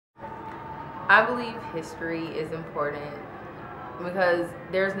I believe history is important because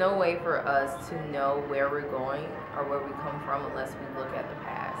there's no way for us to know where we're going or where we come from unless we look at the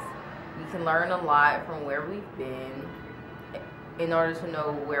past. We can learn a lot from where we've been in order to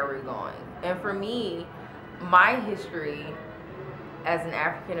know where we're going. And for me, my history as an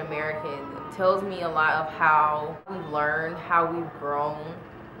African American tells me a lot of how we've learned, how we've grown,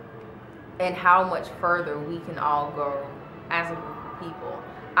 and how much further we can all go as a group of people.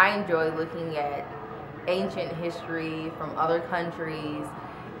 I enjoy looking at ancient history from other countries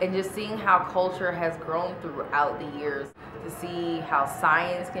and just seeing how culture has grown throughout the years, to see how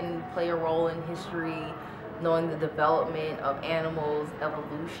science can play a role in history, knowing the development of animals,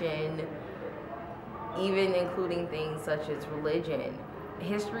 evolution, even including things such as religion.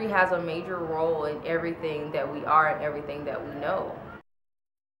 History has a major role in everything that we are and everything that we know.